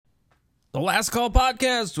The Last Call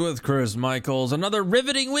Podcast with Chris Michaels. Another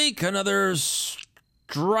riveting week, another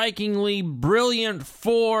strikingly brilliant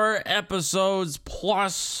 4 episodes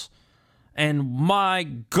plus. And my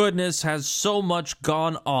goodness, has so much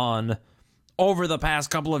gone on over the past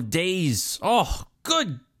couple of days. Oh,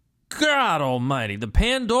 good God almighty. The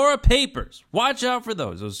Pandora Papers. Watch out for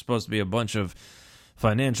those. Those are supposed to be a bunch of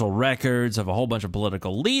financial records of a whole bunch of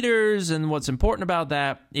political leaders. And what's important about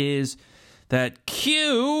that is that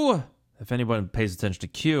Q, if anyone pays attention to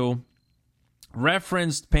Q,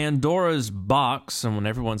 referenced Pandora's box, and when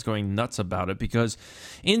everyone's going nuts about it, because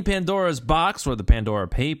in Pandora's box, or the Pandora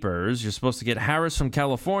Papers, you're supposed to get Harris from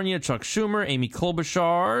California, Chuck Schumer, Amy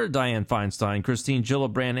Klobuchar, Dianne Feinstein, Christine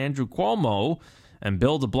Gillibrand, Andrew Cuomo, and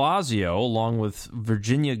Bill de Blasio, along with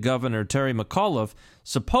Virginia Governor Terry McAuliffe,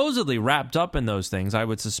 supposedly wrapped up in those things. I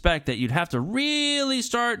would suspect that you'd have to really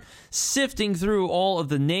start sifting through all of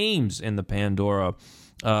the names in the Pandora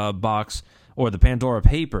box or the Pandora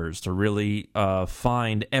Papers to really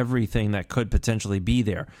find everything that could potentially be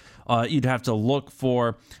there. You'd have to look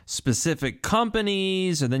for specific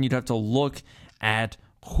companies, and then you'd have to look at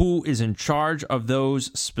who is in charge of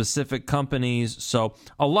those specific companies. So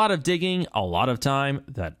a lot of digging, a lot of time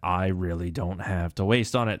that I really don't have to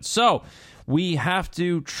waste on it. So we have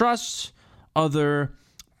to trust other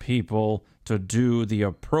people to do the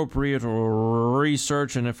appropriate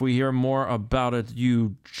research, and if we hear more about it,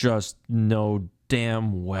 you just know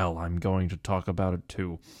damn well I'm going to talk about it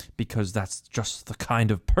too, because that's just the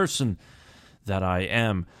kind of person that I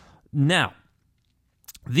am. Now,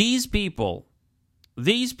 these people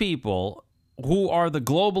who are the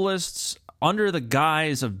globalists under the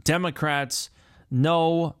guise of Democrats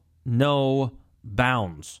know no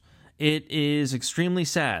bounds. It is extremely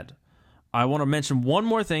sad. I want to mention one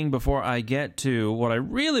more thing before I get to what I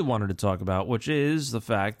really wanted to talk about, which is the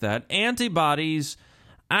fact that antibodies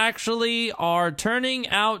actually are turning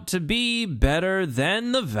out to be better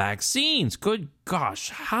than the vaccines. Good gosh,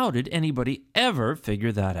 how did anybody ever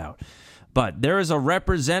figure that out? But there is a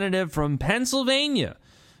representative from Pennsylvania.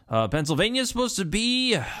 Pennsylvania is supposed to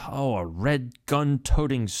be, a red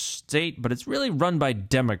gun-toting state, but it's really run by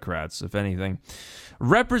Democrats, if anything.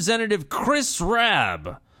 Representative Chris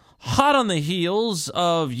Rabb, hot on the heels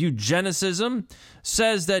of eugenicism,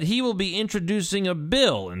 says that he will be introducing a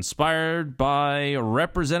bill inspired by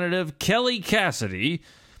Representative Kelly Cassidy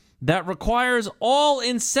that requires all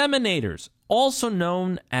inseminators, also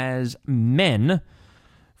known as men,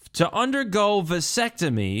 to undergo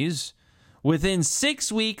vasectomies within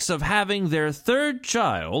 6 weeks of having their 3rd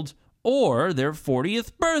child or their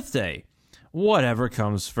 40th birthday. Whatever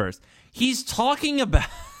comes first. He's talking about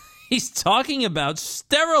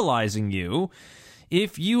sterilizing you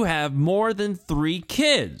if you have more than 3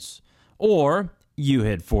 kids or you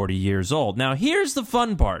hit 40 years old. Now, here's the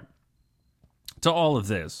fun part to all of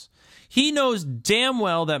this. He knows damn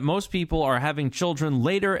well that most people are having children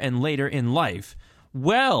later and later in life,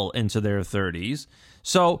 well into their 30s.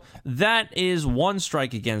 So that is one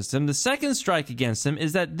strike against him. The second strike against him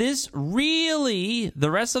is that the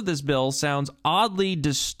rest of this bill sounds oddly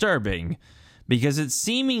disturbing, because it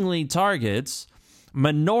seemingly targets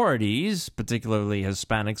minorities, particularly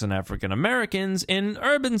Hispanics and African Americans, in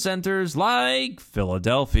urban centers like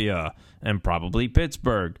Philadelphia and probably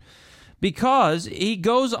Pittsburgh. Because he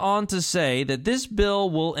goes on to say that this bill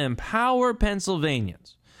will empower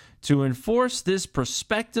Pennsylvanians to enforce this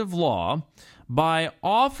prospective law by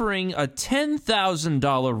offering a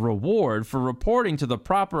 $10,000 reward for reporting to the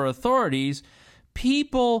proper authorities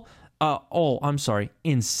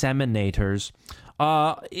inseminators.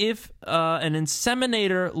 If an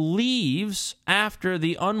inseminator leaves after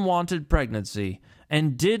the unwanted pregnancy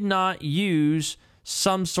and did not use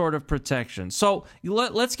some sort of protection. So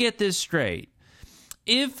let's get this straight.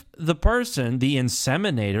 If the person, the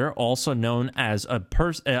inseminator, also known as a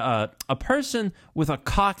person with a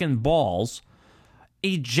cock and balls,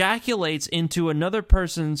 ejaculates into another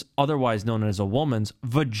person's, otherwise known as a woman's,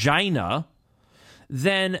 vagina,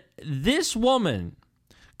 then this woman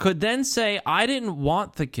could then say, I didn't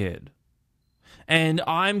want the kid, and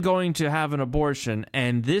I'm going to have an abortion,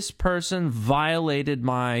 and this person violated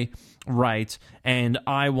my rights, and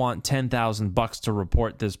I want $10,000 to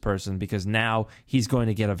report this person because now he's going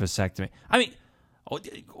to get a vasectomy. I mean,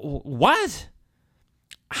 what?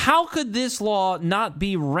 How could this law not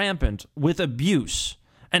be rampant with abuse?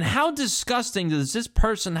 And how disgusting does this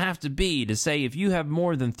person have to be to say if you have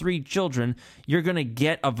more than 3 children, you're going to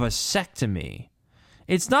get a vasectomy?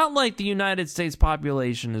 It's not like the United States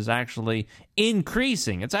population is actually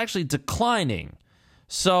increasing. It's actually declining.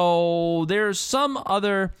 So there's some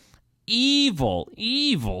other evil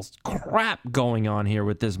crap going on here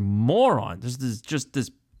with this moron. Just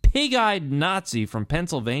this pig-eyed Nazi from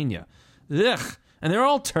Pennsylvania. Ugh. And they're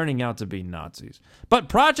all turning out to be Nazis. But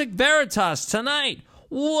Project Veritas tonight,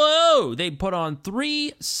 whoa! They put on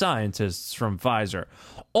 3 scientists from Pfizer.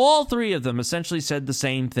 All 3 of them essentially said the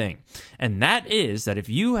same thing. And that is that if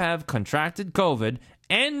you have contracted COVID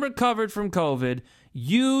and recovered from COVID,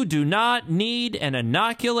 you do not need an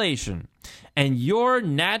inoculation. And your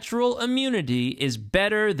natural immunity is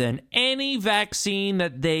better than any vaccine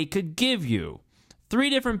that they could give you.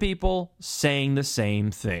 3 different people saying the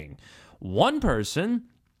same thing. One person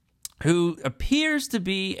who appears to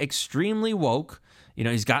be extremely woke,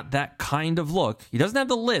 he's got that kind of look. He doesn't have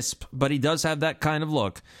the lisp, but he does have that kind of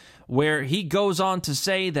look, where he goes on to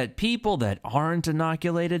say that people that aren't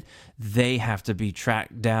inoculated, they have to be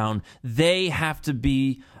tracked down. They have to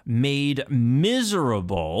be made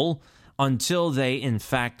miserable until they, in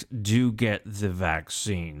fact, do get the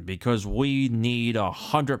vaccine, because we need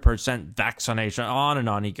 100% vaccination. On and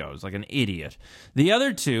on he goes, like an idiot. The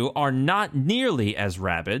other 2 are not nearly as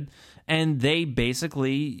rabid, and they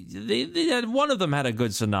basically, one of them had a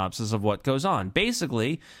good synopsis of what goes on.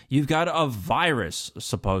 Basically, you've got a virus,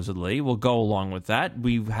 supposedly. We'll go along with that.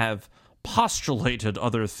 We have postulated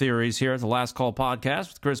other theories here at the Last Call podcast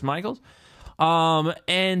with Chris Michaels.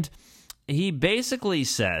 And he basically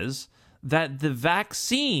says that the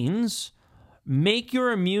vaccines make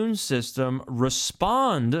your immune system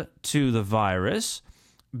respond to the virus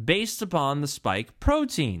based upon the spike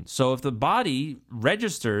protein. So if the body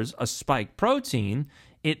registers a spike protein,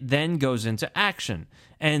 it then goes into action.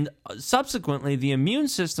 And subsequently, the immune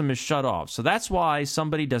system is shut off. So that's why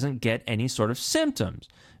somebody doesn't get any sort of symptoms,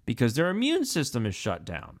 because their immune system is shut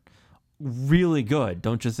down. Really good,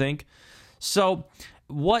 don't you think? So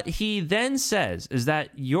what he then says is that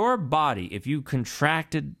your body, if you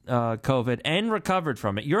contracted COVID and recovered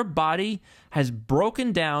from it, your body has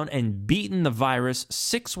broken down and beaten the virus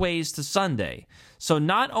 6 ways to Sunday. So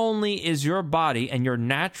not only is your body and your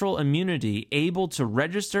natural immunity able to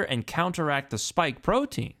register and counteract the spike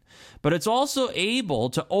protein, but it's also able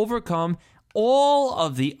to overcome all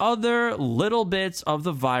of the other little bits of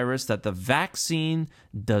the virus that the vaccine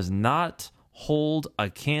does not hold a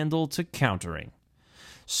candle to countering.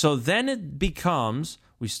 So then it becomes,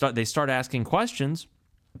 they start asking questions.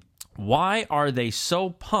 Why are they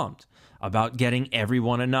so pumped about getting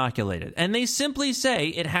everyone inoculated? And they simply say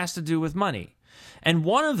it has to do with money. And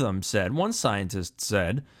one scientist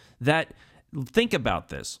said that, think about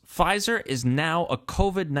this. Pfizer is now a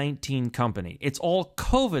COVID-19 company. It's all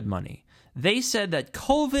COVID money. They said that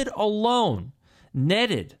COVID alone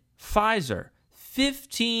netted Pfizer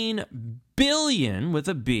 $15 billion with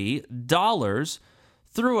a B dollars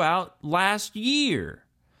throughout last year.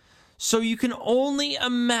 So you can only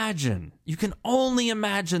imagine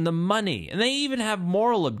the money. And they even have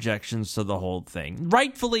moral objections to the whole thing.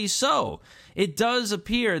 Rightfully so. It does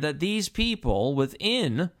appear that these people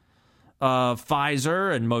within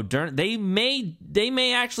Pfizer and Moderna, they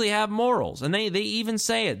may actually have morals. And they even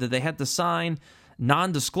say it, that they had to sign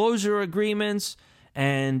non-disclosure agreements,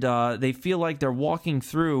 and they feel like they're walking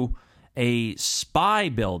through a spy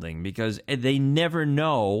building because they never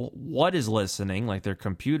know what is listening, like their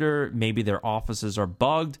computer, maybe their offices are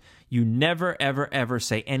bugged. You never, ever, ever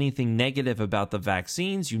say anything negative about the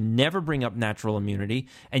vaccines. You never bring up natural immunity,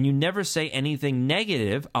 and you never say anything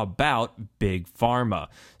negative about Big Pharma.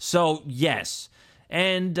 So, yes.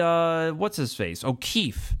 And what's his face?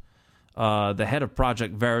 O'Keefe, the head of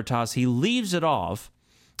Project Veritas, he leaves it off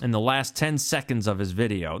in the last 10 seconds of his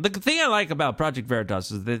video. The thing I like about Project Veritas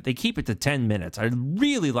is that they keep it to 10 minutes. I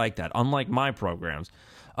really like that, unlike my programs.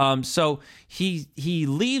 So he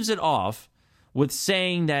leaves it off with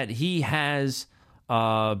saying that he has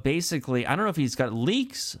basically, I don't know if he's got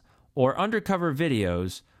leaks or undercover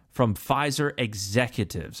videos from Pfizer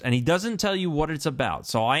executives, and he doesn't tell you what it's about.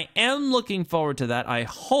 So I am looking forward to that. I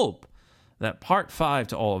hope that part 5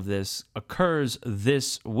 to all of this occurs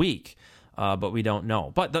this week. But we don't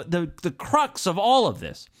know. But the crux of all of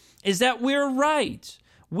this is that we're right.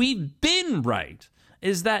 We've been right.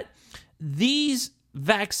 Is that these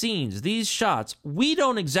vaccines, these shots, we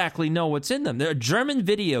don't exactly know what's in them. A German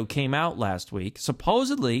video came out last week,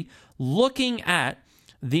 supposedly looking at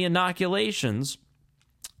the inoculations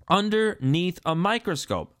underneath a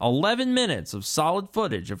microscope. 11 minutes of solid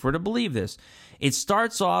footage, if we're to believe this. It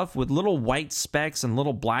starts off with little white specks and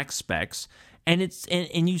little black specks, and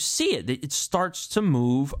you see it starts to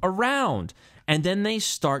move around, and then they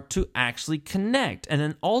start to actually connect, and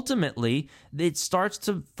then ultimately it starts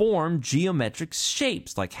to form geometric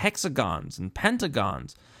shapes like hexagons and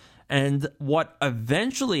pentagons. And what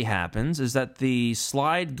eventually happens is that the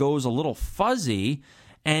slide goes a little fuzzy,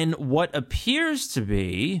 and what appears to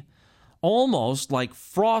be almost like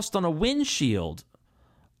frost on a windshield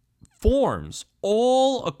forms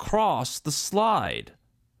all across the slide.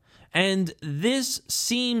 And this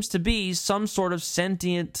seems to be some sort of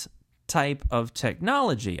sentient type of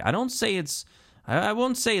technology. I won't say it's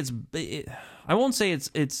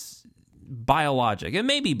biologic. It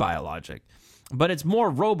may be biologic, but it's more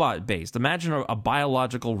robot based. Imagine a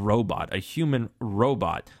biological robot, a human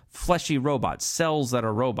robot, fleshy robot, cells that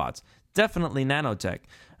are robots. Definitely nanotech.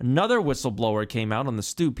 Another whistleblower came out on the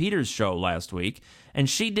Stu Peters show last week, and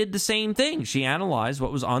she did the same thing. She analyzed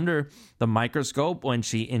what was under the microscope when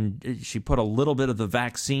she put a little bit of the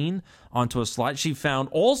vaccine onto a slide. She found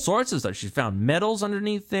all sorts of stuff. She found metals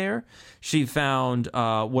underneath there. She found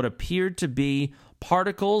what appeared to be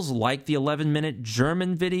particles like the 11-minute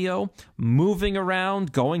German video moving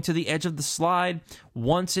around, going to the edge of the slide.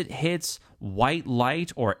 Once it hits white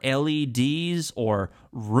light or LEDs or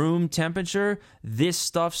room temperature, this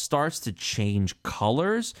stuff starts to change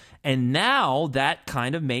colors. And now that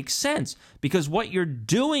kind of makes sense, because what you're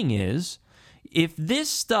doing is, if this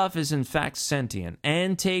stuff is in fact sentient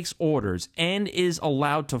and takes orders and is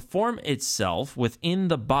allowed to form itself within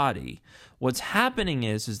the body, what's happening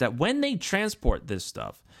is that when they transport this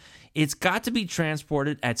stuff, it's got to be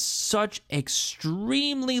transported at such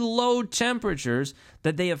extremely low temperatures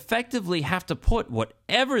that they effectively have to put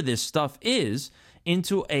whatever this stuff is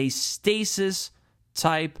into a stasis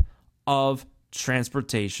type of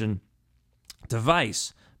transportation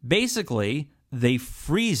device. Basically, they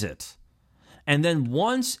freeze it. And then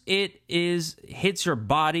once it hits your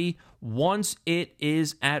body, once it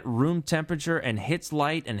is at room temperature and hits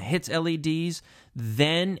light and hits LEDs,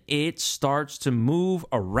 then it starts to move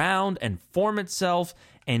around and form itself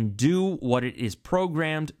and do what it is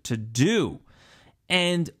programmed to do.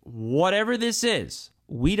 And whatever this is,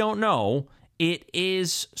 we don't know. It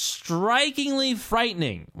is strikingly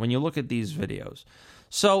frightening when you look at these videos.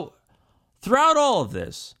 So throughout all of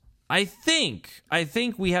this, I think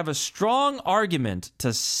we have a strong argument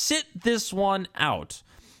to sit this one out.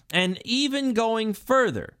 And even going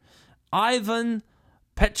further, Ivan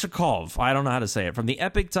Petchakov, I don't know how to say it, from the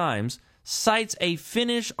Epoch Times, cites a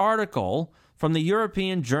Finnish article from the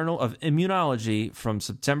European Journal of Immunology from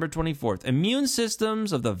September 24th. Immune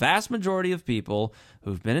systems of the vast majority of people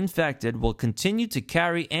who've been infected will continue to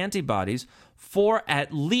carry antibodies for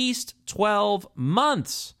at least 12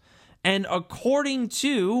 months. And according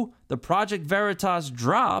to the Project Veritas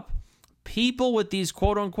drop, people with these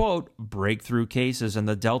quote-unquote breakthrough cases and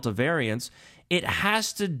the Delta variants, it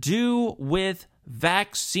has to do with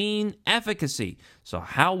vaccine efficacy. So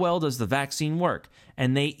how well does the vaccine work?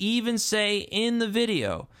 And they even say in the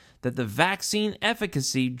video that the vaccine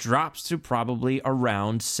efficacy drops to probably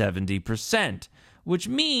around 70%, which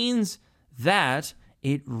means that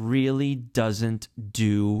it really doesn't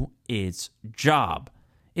do its job.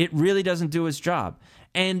 It really doesn't do its job.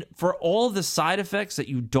 And for all the side effects that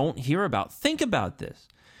you don't hear about, think about this.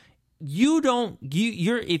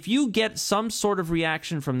 If you get some sort of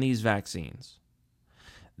reaction from these vaccines,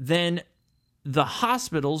 then the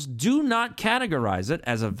hospitals do not categorize it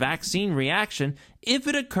as a vaccine reaction if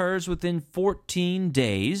it occurs within 14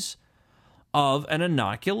 days of an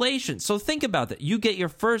inoculation. So think about that. You get your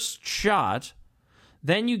first shot,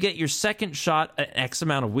 then you get your second shot X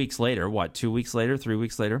amount of weeks later, 2 weeks later, 3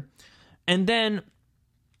 weeks later, and then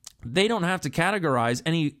they don't have to categorize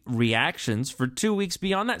any reactions for 2 weeks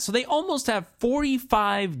beyond that. So they almost have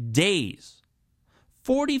 45 days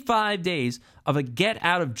of a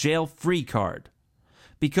get-out-of-jail-free card.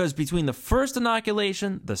 Because between the first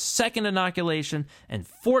inoculation, the second inoculation, and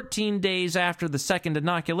 14 days after the second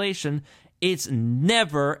inoculation, it's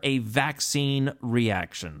never a vaccine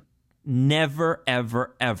reaction. Never,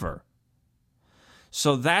 ever, ever.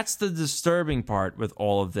 So that's the disturbing part with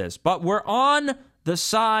all of this. But we're on the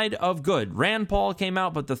side of good. Rand Paul came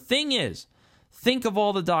out, but the thing is, think of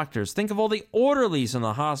all the doctors, think of all the orderlies in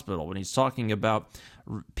the hospital when he's talking about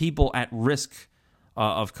people at risk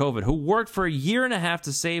of COVID who worked for a year and a half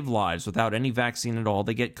to save lives without any vaccine at all.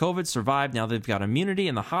 They get COVID, survive, now they've got immunity,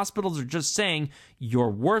 and the hospitals are just saying, you're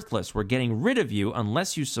worthless. We're getting rid of you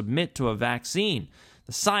unless you submit to a vaccine.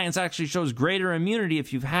 The science actually shows greater immunity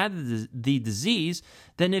if you've had the disease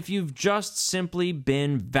than if you've just simply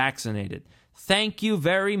been vaccinated. Thank you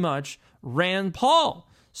very much, Rand Paul.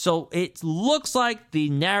 So it looks like the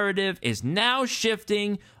narrative is now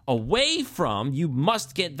shifting away from you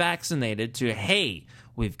must get vaccinated to, hey,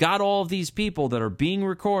 we've got all of these people that are being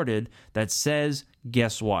recorded that says,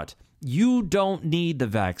 guess what? You don't need the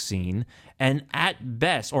vaccine, and at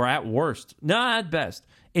best, or at worst, not at best,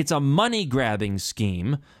 it's a money-grabbing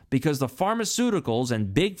scheme because the pharmaceuticals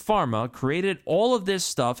and big pharma created all of this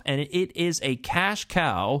stuff, and it is a cash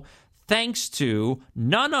cow thanks to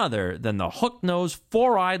none other than the hook-nosed,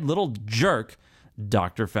 four-eyed little jerk,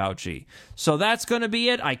 Dr. Fauci. So that's going to be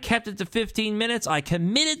it. I kept it to 15 minutes. I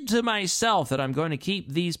committed to myself that I'm going to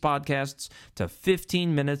keep these podcasts to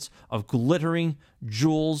 15 minutes of glittering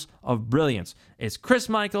jewels of brilliance. It's Chris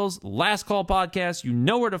Michaels, Last Call Podcast. You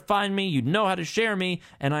know where to find me. You know how to share me.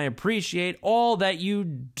 And I appreciate all that you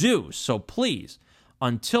do. So please,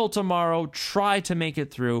 until tomorrow, try to make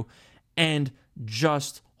it through and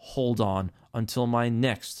just hold on until my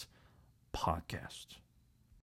next podcast.